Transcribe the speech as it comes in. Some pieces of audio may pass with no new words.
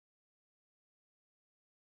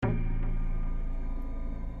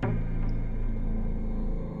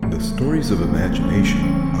stories of imagination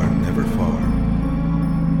are never far.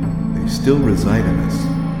 They still reside in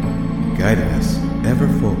us, guiding us ever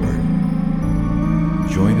forward.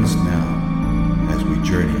 Join us now as we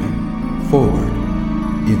journey forward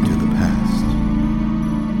into the past.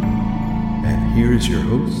 And here is your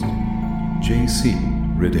host, J.C.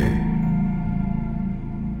 Rede.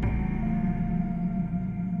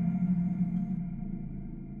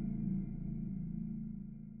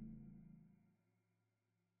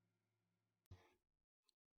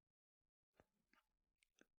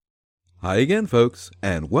 Hi again, folks,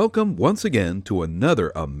 and welcome once again to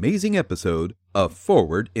another amazing episode of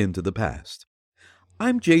Forward into the Past.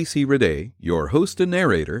 I'm J.C. Rede, your host and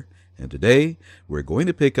narrator, and today we're going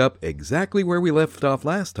to pick up exactly where we left off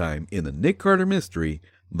last time in the Nick Carter mystery,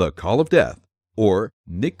 The Call of Death, or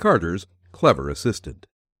Nick Carter's Clever Assistant.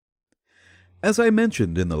 As I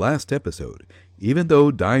mentioned in the last episode, even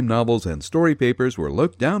though dime novels and story papers were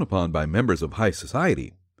looked down upon by members of high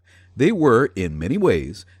society, they were, in many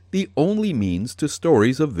ways, the only means to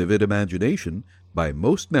stories of vivid imagination by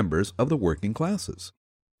most members of the working classes.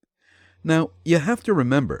 Now, you have to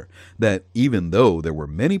remember that even though there were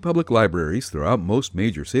many public libraries throughout most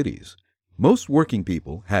major cities, most working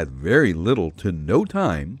people had very little to no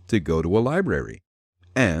time to go to a library.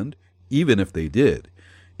 And, even if they did,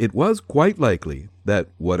 it was quite likely that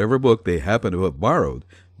whatever book they happened to have borrowed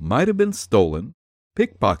might have been stolen,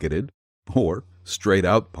 pickpocketed, or straight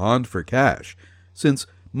out pawned for cash, since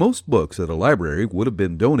most books at a library would have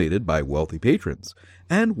been donated by wealthy patrons,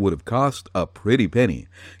 and would have cost a pretty penny,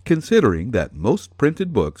 considering that most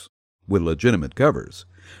printed books, with legitimate covers,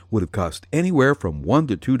 would have cost anywhere from $1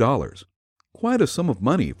 to $2, quite a sum of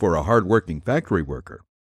money for a hard-working factory worker.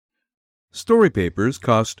 Story papers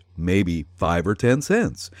cost maybe 5 or 10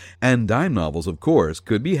 cents, and dime novels, of course,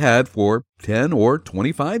 could be had for 10 or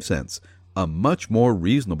 25 cents, a much more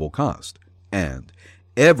reasonable cost, and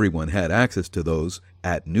everyone had access to those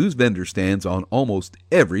at news vendor stands on almost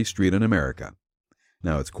every street in America.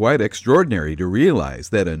 Now, it's quite extraordinary to realize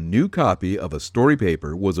that a new copy of a story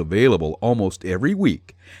paper was available almost every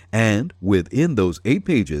week, and within those 8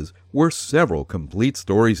 pages were several complete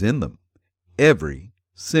stories in them. Every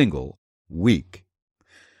single week.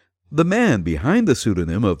 The man behind the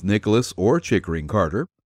pseudonym of Nicholas or Chickering Carter,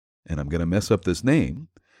 and I'm going to mess up this name,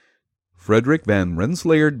 Frederick Van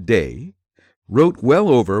Rensselaer Day, wrote well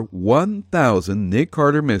over 1,000 Nick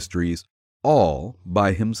Carter mysteries all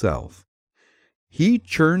by himself. He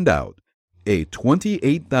churned out a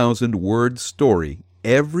 28,000-word story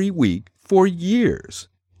every week for years,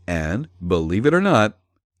 and, believe it or not,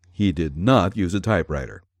 he did not use a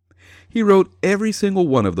typewriter. He wrote every single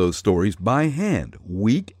one of those stories by hand,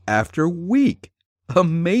 week after week.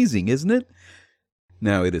 Amazing, isn't it?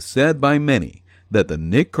 Now, it is said by many that the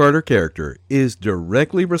Nick Carter character is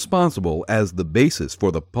directly responsible as the basis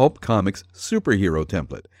for the pulp comics superhero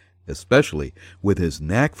template, especially with his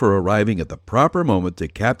knack for arriving at the proper moment to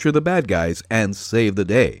capture the bad guys and save the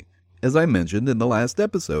day, as I mentioned in the last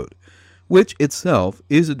episode, which itself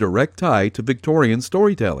is a direct tie to Victorian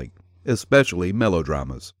storytelling, especially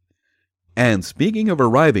melodramas. And speaking of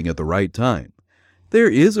arriving at the right time, there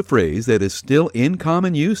is a phrase that is still in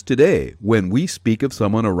common use today when we speak of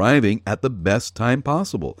someone arriving at the best time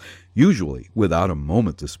possible, usually without a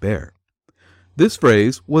moment to spare. This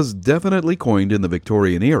phrase was definitely coined in the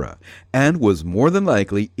Victorian era and was more than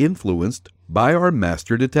likely influenced by our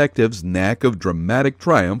master detective's knack of dramatic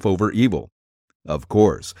triumph over evil. Of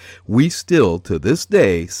course, we still to this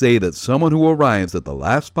day say that someone who arrives at the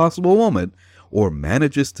last possible moment or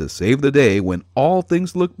manages to save the day when all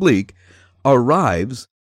things look bleak arrives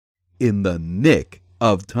in the nick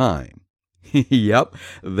of time. Yep,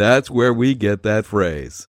 that's where we get that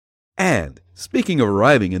phrase. And speaking of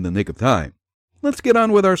arriving in the nick of time, let's get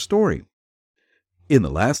on with our story. In the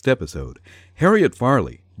last episode, Harriet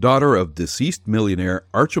Farley, daughter of deceased millionaire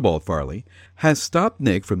Archibald Farley, has stopped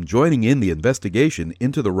Nick from joining in the investigation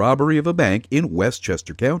into the robbery of a bank in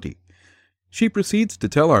Westchester County. She proceeds to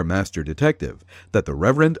tell our master detective that the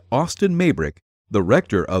Reverend Austin Maybrick, the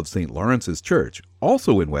rector of St. Lawrence's Church,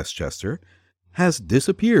 also in Westchester, has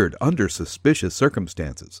disappeared under suspicious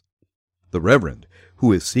circumstances. The Reverend,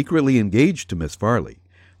 who is secretly engaged to Miss Farley,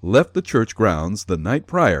 left the church grounds the night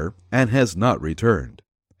prior and has not returned.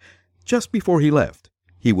 Just before he left,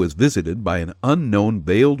 he was visited by an unknown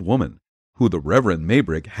veiled woman, who the Reverend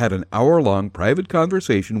Maybrick had an hour-long private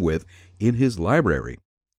conversation with in his library.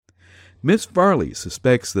 Miss Farley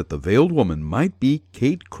suspects that the veiled woman might be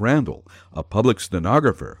Kate Crandall, a public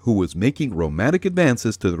stenographer who was making romantic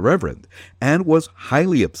advances to the Reverend, and was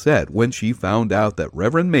highly upset when she found out that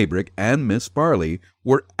Reverend Maybrick and Miss Farley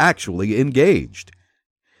were actually engaged.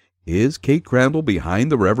 Is Kate Crandall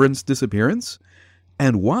behind the Reverend's disappearance?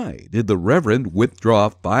 And why did the Reverend withdraw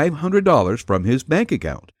 $500 from his bank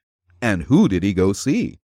account? And who did he go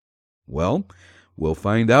see? Well, we'll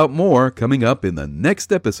find out more coming up in the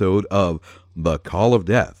next episode of The Call of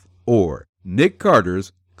Death, or Nick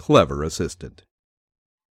Carter's Clever Assistant.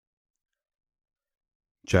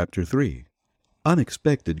 Chapter 3.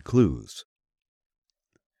 Unexpected Clues.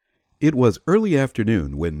 It was early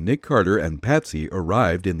afternoon when Nick Carter and Patsy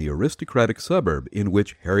arrived in the aristocratic suburb in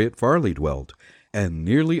which Harriet Farley dwelt, and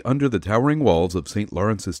nearly under the towering walls of St.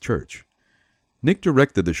 Lawrence's Church. Nick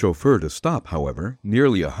directed the chauffeur to stop, however,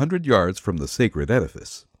 nearly 100 yards from the sacred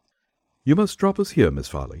edifice. "You must drop us here, Miss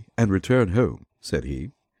Farley, and return home," said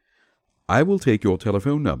he. "I will take your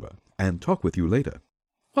telephone number and talk with you later."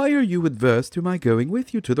 "Why are you adverse to my going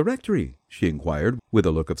with you to the rectory?" she inquired, with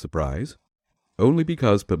a look of surprise. "Only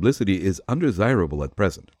because publicity is undesirable at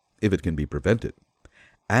present, if it can be prevented.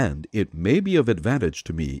 And it may be of advantage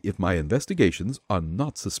to me if my investigations are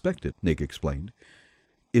not suspected," Nick explained.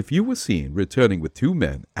 "If you were seen returning with 2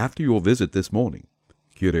 men after your visit this morning,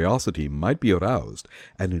 curiosity might be aroused,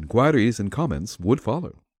 and inquiries and comments would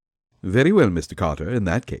follow." "Very well, Mr. Carter, in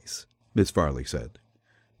that case," Miss Farley said.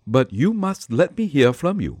 "But you must let me hear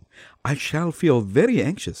from you. I shall feel very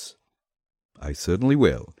anxious." "I certainly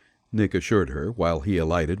will," Nick assured her while he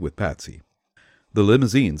alighted with Patsy. The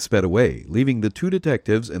limousine sped away, leaving the 2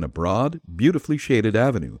 detectives in a broad, beautifully shaded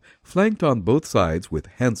avenue, flanked on both sides with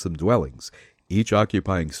handsome dwellings, each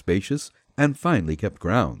occupying spacious and finely kept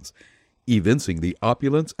grounds, evincing the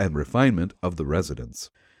opulence and refinement of the residents.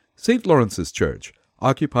 St. Lawrence's Church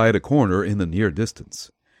occupied a corner in the near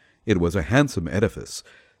distance. It was a handsome edifice,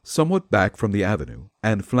 somewhat back from the avenue,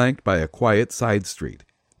 and flanked by a quiet side street,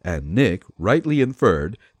 and Nick rightly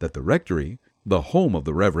inferred that the rectory, the home of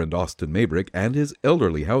the Reverend Austin Maybrick and his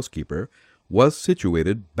elderly housekeeper, was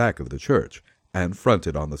situated back of the church, and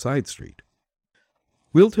fronted on the side street.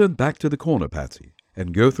 "We'll turn back to the corner, Patsy,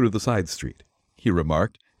 and go through the side street," he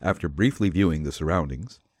remarked, after briefly viewing the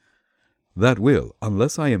surroundings. "That will,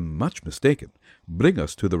 unless I am much mistaken, bring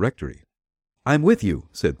us to the rectory." "I'm with you,"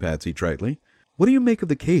 said Patsy tritely. "What do you make of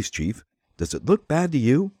the case, Chief? Does it look bad to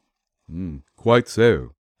you?" "Quite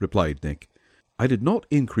so," replied Nick. "I did not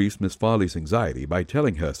increase Miss Farley's anxiety by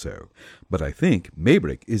telling her so, but I think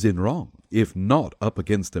Maybrick is in wrong, if not up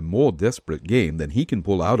against a more desperate game than he can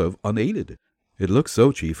pull out of unaided." "It looks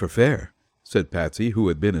so, Chief, or fair," said Patsy, who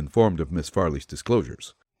had been informed of Miss Farley's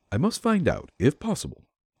disclosures. "I must find out, if possible,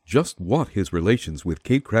 just what his relations with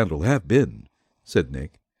Kate Crandall have been," said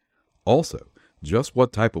Nick. "Also, just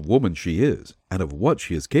what type of woman she is, and of what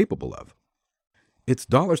she is capable of. It's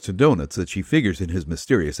dollars to donuts that she figures in his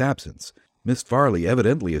mysterious absence. Miss Farley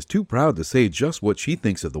evidently is too proud to say just what she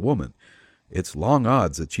thinks of the woman. It's long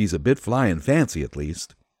odds that she's a bit fly and fancy, at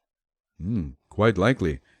least." "Quite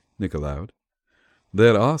likely," Nick allowed.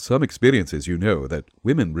 "There are some experiences, you know, that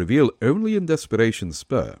women reveal only in desperation's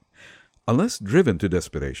spur. Unless driven to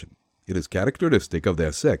desperation, it is characteristic of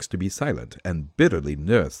their sex to be silent and bitterly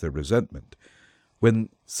nurse their resentment. When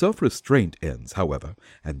self-restraint ends, however,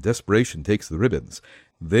 and desperation takes the ribbons,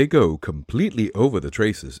 they go completely over the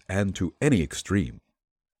traces and to any extreme."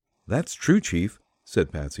 "That's true, Chief,"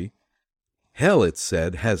 said Patsy. "Hell, it's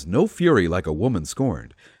said, has no fury like a woman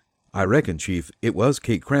scorned. I reckon, Chief, it was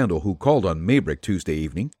Kate Crandall who called on Maybrick Tuesday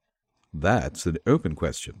evening." "That's an open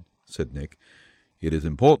question," said Nick. "It is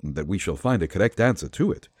important that we shall find a correct answer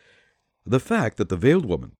to it. The fact that the veiled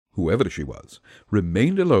woman, whoever she was,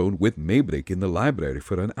 remained alone with Maybrick in the library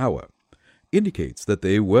for an hour indicates that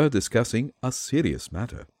they were discussing a serious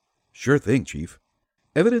matter." "Sure thing, Chief."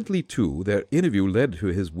 Evidently, too, their interview led to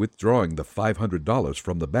his withdrawing the $500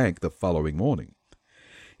 from the bank the following morning.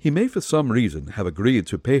 He may for some reason have agreed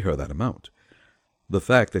to pay her that amount. The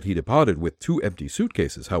fact that he departed with 2 empty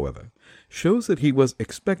suitcases, however, shows that he was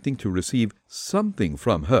expecting to receive something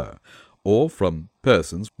from her, or from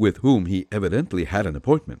persons with whom he evidently had an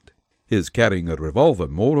appointment. His carrying a revolver,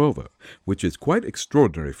 moreover, which is quite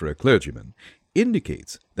extraordinary for a clergyman,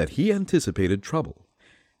 indicates that he anticipated trouble.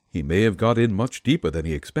 He may have got in much deeper than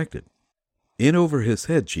he expected. "In over his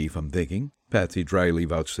head, Chief, I'm thinking," Patsy dryly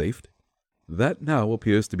vouchsafed. "That now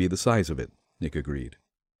appears to be the size of it," Nick agreed.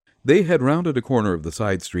 They had rounded a corner of the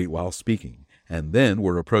side street while speaking, and then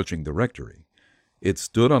were approaching the rectory. It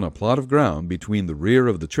stood on a plot of ground between the rear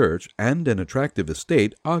of the church and an attractive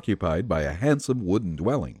estate occupied by a handsome wooden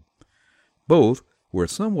dwelling. Both were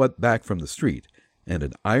somewhat back from the street, and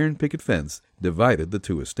an iron picket fence divided the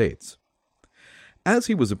 2 estates. As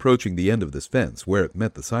he was approaching the end of this fence, where it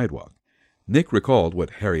met the sidewalk, Nick recalled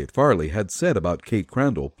what Harriet Farley had said about Kate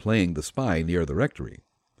Crandall playing the spy near the rectory.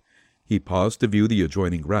 He paused to view the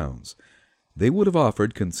adjoining grounds. They would have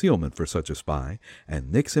offered concealment for such a spy,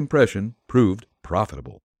 and Nick's impression proved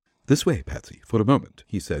profitable. "This way, Patsy, for a moment,"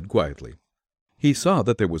 he said quietly. He saw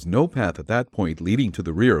that there was no path at that point leading to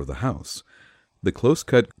the rear of the house. The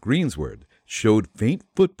close-cut greensward showed faint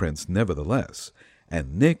footprints nevertheless,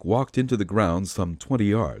 and Nick walked into the grounds some 20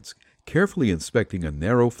 yards, carefully inspecting a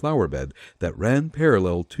narrow flower bed that ran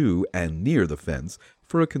parallel to and near the fence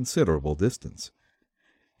for a considerable distance.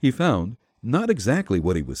 He found not exactly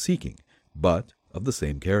what he was seeking, but of the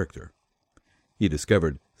same character. He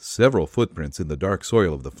discovered several footprints in the dark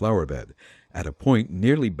soil of the flower bed, at a point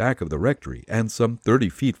nearly back of the rectory and some 30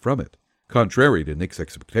 feet from it. Contrary to Nick's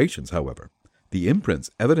expectations, however, the imprints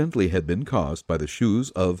evidently had been caused by the shoes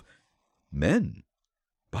of men.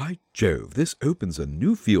 "By Jove, this opens a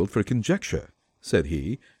new field for conjecture," said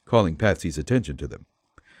he, calling Patsy's attention to them.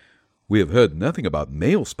 "We have heard nothing about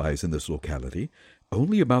male spies in this locality,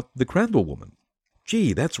 only about the Crandall woman."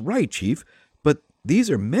 "Gee, that's right, Chief, but these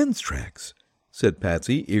are men's tracks," said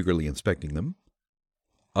Patsy, eagerly inspecting them.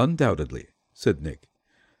 "Undoubtedly," said Nick.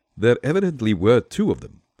 "There evidently were 2 of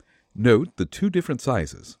them. Note the 2 different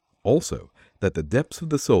sizes. Also, that the depths of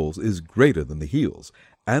the soles is greater than the heels,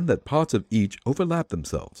 and that parts of each overlap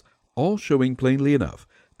themselves, all showing plainly enough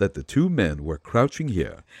that the 2 men were crouching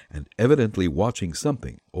here and evidently watching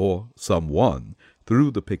something, or someone,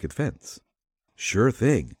 through the picket fence." "Sure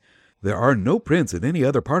thing. There are no prints in any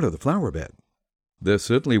other part of the flower bed." "There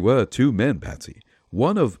certainly were 2 men, Patsy,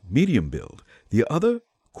 one of medium build, the other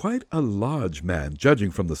quite a large man, judging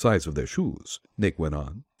from the size of their shoes," Nick went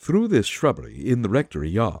on. "Through this shrubbery in the rectory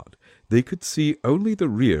yard, they could see only the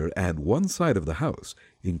rear and one side of the house,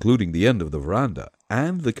 including the end of the veranda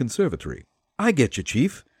and the conservatory." "I get you,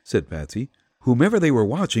 Chief," said Patsy. "Whomever they were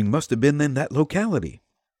watching must have been in that locality."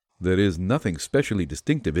 "There is nothing specially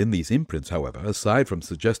distinctive in these imprints, however, aside from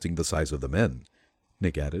suggesting the size of the men,"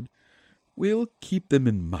 Nick added. "We'll keep them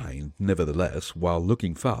in mind, nevertheless, while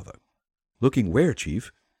looking farther." "Looking where,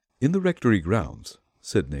 Chief?" "In the rectory grounds,"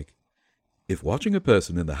 said Nick. "If watching a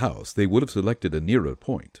person in the house, they would have selected a nearer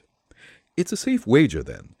point. It's a safe wager,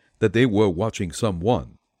 then, that they were watching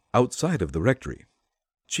someone outside of the rectory."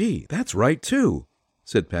 "Gee, that's right, too,"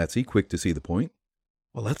 said Patsy, quick to see the point.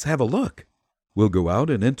 "Well, let's have a look." "We'll go out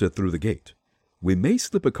and enter through the gate. We may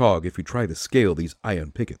slip a cog if we try to scale these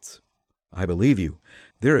iron pickets." "I believe you.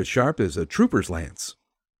 They're as sharp as a trooper's lance."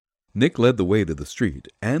 Nick led the way to the street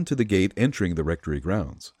and to the gate entering the rectory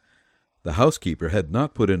grounds. The housekeeper had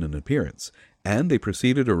not put in an appearance, and they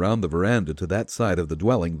proceeded around the veranda to that side of the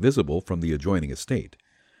dwelling visible from the adjoining estate.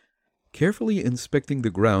 Carefully inspecting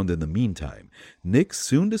the ground in the meantime, Nick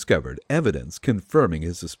soon discovered evidence confirming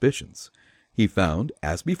his suspicions. He found,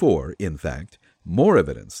 as before, in fact, more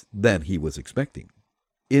evidence than he was expecting.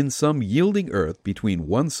 In some yielding earth between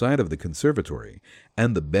one side of the conservatory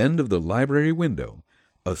and the bend of the library window,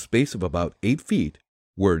 a space of about 8 feet,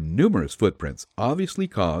 were numerous footprints obviously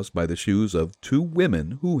caused by the shoes of 2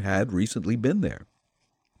 women who had recently been there.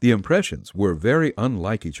 The impressions were very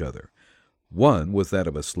unlike each other. One was that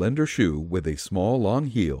of a slender shoe with a small long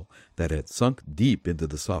heel that had sunk deep into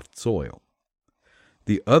the soft soil.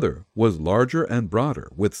 The other was larger and broader,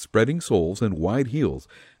 with spreading soles and wide heels,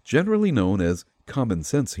 generally known as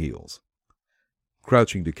common-sense heels.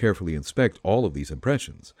 Crouching to carefully inspect all of these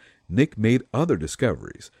impressions, Nick made other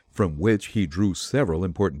discoveries, from which he drew several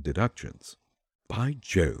important deductions. "By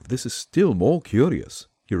Jove, this is still more curious,"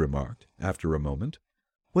 he remarked, after a moment.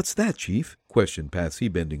 "What's that, Chief?" questioned Patsy,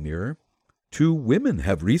 bending nearer. "2 women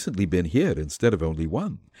have recently been here instead of only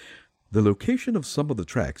one. The location of some of the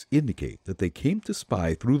tracks indicate that they came to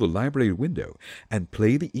spy through the library window and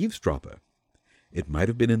play the eavesdropper. It might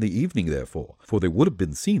have been in the evening, therefore, for they would have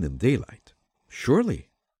been seen in daylight." "Surely."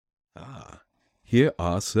 "Ah, here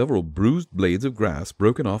are several bruised blades of grass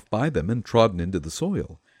broken off by them and trodden into the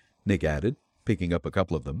soil," Nick added, picking up a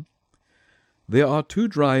couple of them. "They are too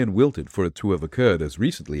dry and wilted for it to have occurred as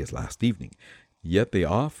recently as last evening, yet they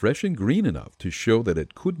are fresh and green enough to show that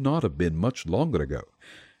it could not have been much longer ago.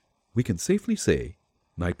 We can safely say,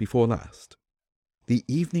 night before last." "The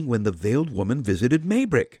evening when the veiled woman visited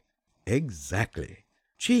Maybrick." "Exactly."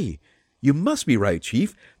 "Gee, you must be right,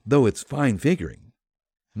 Chief, though it's fine figuring."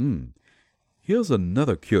 Here's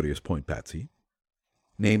another curious point, Patsy."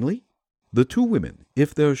 "Namely?" "The 2 women,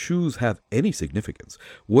 if their shoes have any significance,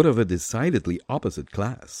 were of a decidedly opposite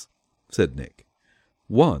class," said Nick.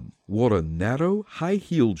 "One wore a narrow,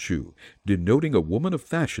 high-heeled shoe, denoting a woman of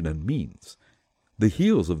fashion and means. The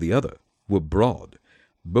heels of the other were broad,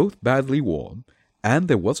 both badly worn, and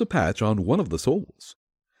there was a patch on one of the soles.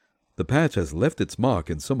 The patch has left its mark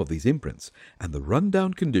in some of these imprints, and the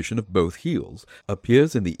run-down condition of both heels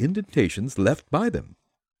appears in the indentations left by them."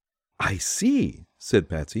 "I see," said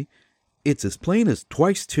Patsy. "It's as plain as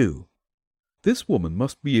twice two." "This woman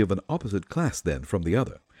must be of an opposite class, then, from the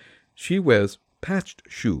other. She wears patched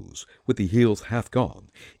shoes, with the heels half gone,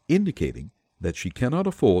 indicating that she cannot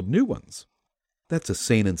afford new ones." "That's a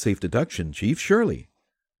sane and safe deduction, Chief, surely."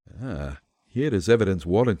 "Here is evidence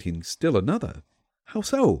warranting still another." "How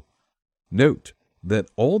so?" "Note that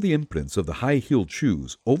all the imprints of the high-heeled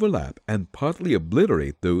shoes overlap and partly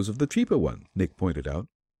obliterate those of the cheaper one," Nick pointed out.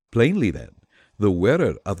 "Plainly, then, the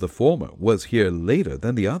wearer of the former was here later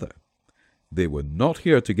than the other. They were not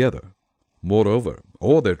here together. Moreover,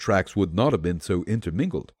 all their tracks would not have been so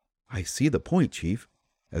intermingled." "I see the point, Chief."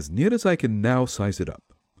 "As near as I can now size it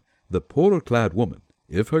up, the poorer-clad woman,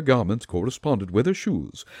 if her garments corresponded with her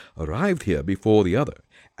shoes, arrived here before the other,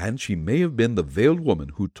 and she may have been the veiled woman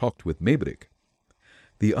who talked with Maybrick.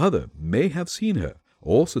 The other may have seen her,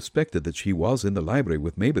 or suspected that she was in the library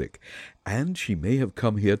with Maybrick, and she may have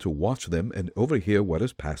come here to watch them and overhear what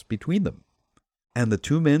has passed between them. And the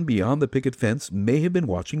two men beyond the picket fence may have been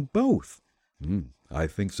watching both." "I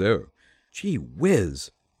think so." "Gee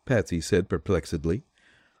whiz," Patsy said perplexedly.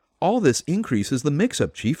 "All this increases the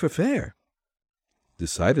mix-up, Chief, for fair."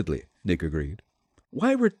 "Decidedly," Nick agreed.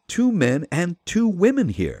 "Why were two men and two women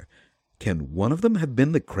here? Can one of them have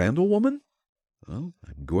been the Crandall woman?" "Well,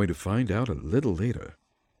 I'm going to find out a little later,"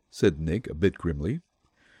 said Nick a bit grimly.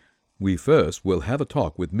 "We first will have a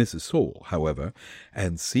talk with Mrs. Soule, however,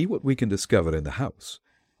 and see what we can discover in the house.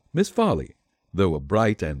 Miss Farley, though a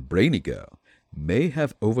bright and brainy girl, may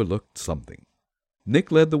have overlooked something."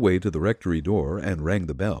 Nick led the way to the rectory door and rang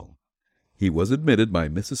the bell. He was admitted by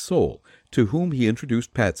Mrs. Soule, to whom he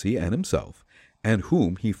introduced Patsy and himself, and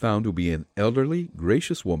whom he found to be an elderly,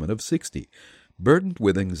 gracious woman of 60, burdened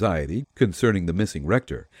with anxiety concerning the missing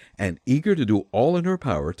rector, and eager to do all in her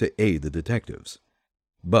power to aid the detectives.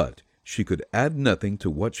 But she could add nothing to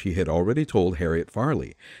what she had already told Harriet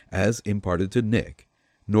Farley, as imparted to Nick,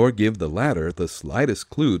 nor give the latter the slightest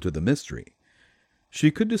clue to the mystery. She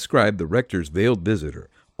could describe the rector's veiled visitor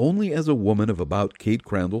only as a woman of about Kate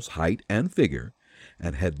Crandall's height and figure,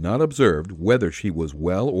 and had not observed whether she was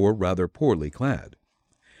well or rather poorly clad.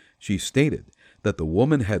 She stated that the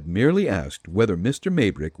woman had merely asked whether Mr.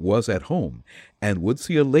 Maybrick was at home and would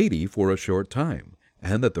see a lady for a short time,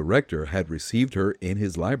 and that the rector had received her in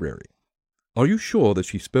his library. "Are you sure that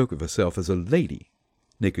she spoke of herself as a lady?"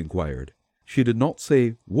 Nick inquired. "She did not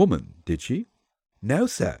say woman, did she?" "No,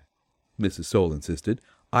 sir," Mrs. Soule insisted.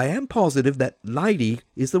 "I am positive that lady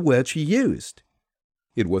is the word she used."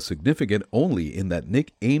 It was significant only in that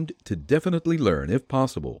Nick aimed to definitely learn, if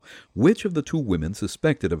possible, which of the two women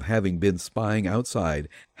suspected of having been spying outside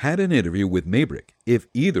had an interview with Maybrick, if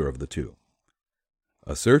either of the two.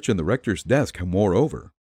 A search in the rector's desk,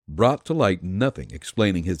 moreover, brought to light nothing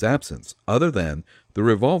explaining his absence other than the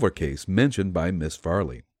revolver case mentioned by Miss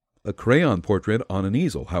Farley. A crayon portrait on an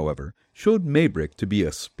easel, however, showed Maybrick to be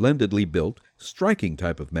a splendidly built, striking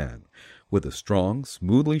type of man, with a strong,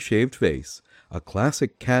 smoothly shaved face, a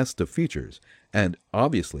classic cast of features, and,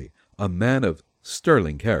 obviously, a man of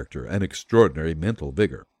sterling character and extraordinary mental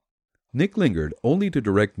vigor. Nick lingered only to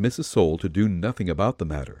direct Mrs. Soule to do nothing about the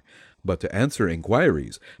matter, but to answer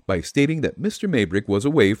inquiries by stating that Mr. Maybrick was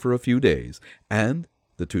away for a few days, and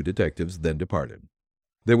the two detectives then departed.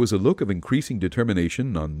 There was a look of increasing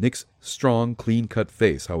determination on Nick's strong, clean-cut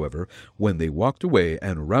face, however, when they walked away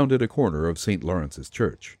and rounded a corner of St. Lawrence's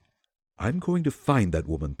Church. "I'm going to find that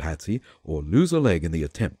woman, Patsy, or lose a leg in the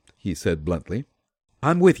attempt," he said bluntly.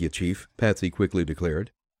 "I'm with you, Chief," Patsy quickly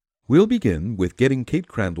declared. "We'll begin with getting Kate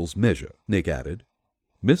Crandall's measure," Nick added.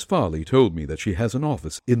 "Miss Farley told me that she has an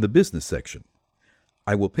office in the business section.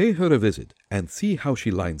 I will pay her a visit and see how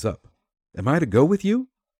she lines up. Am I to go with you?"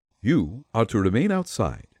 "You are to remain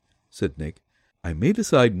outside," said Nick. "I may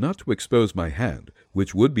decide not to expose my hand,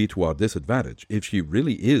 which would be to our disadvantage if she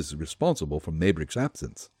really is responsible for Maybrick's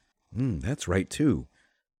absence." "That's right, too."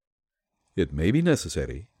 "It may be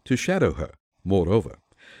necessary to shadow her, moreover,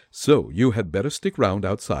 so you had better stick round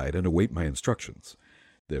outside and await my instructions.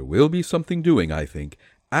 There will be something doing, I think,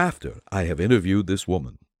 after I have interviewed this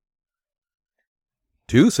woman."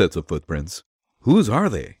 Two sets of footprints. Whose are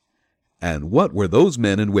they? And what were those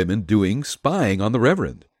men and women doing spying on the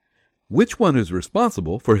Reverend? Which one is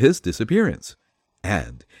responsible for his disappearance?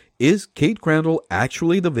 And is Kate Crandall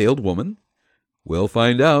actually the veiled woman? We'll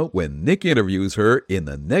find out when Nick interviews her in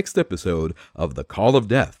the next episode of The Call of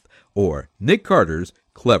Death, or Nick Carter's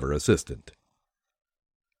Clever Assistant.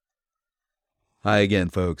 Hi again,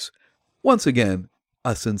 folks. Once again,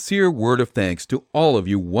 A sincere word of thanks to all of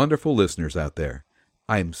you wonderful listeners out there.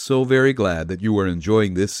 I'm so very glad that you are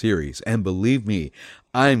enjoying this series, and believe me,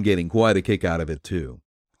 I'm getting quite a kick out of it too.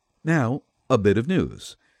 Now, a bit of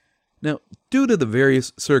news. Now, due to the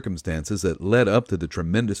various circumstances that led up to the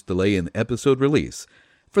tremendous delay in episode release,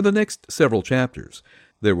 for the next several chapters,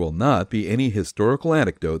 there will not be any historical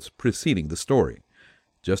anecdotes preceding the story.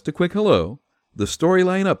 Just a quick hello, the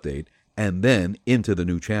storyline update, and then into the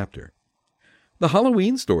new chapter. The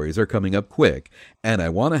Halloween stories are coming up quick, and I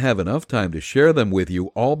want to have enough time to share them with you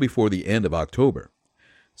all before the end of October.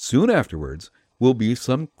 Soon afterwards will be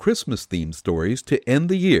some Christmas-themed stories to end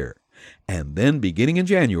the year, and then beginning in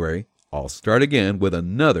January, I'll start again with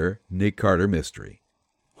another Nick Carter mystery.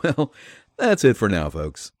 Well, that's it for now,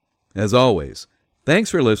 folks. As always, thanks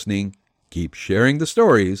for listening, keep sharing the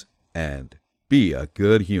stories, and be a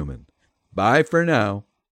good human. Bye for now.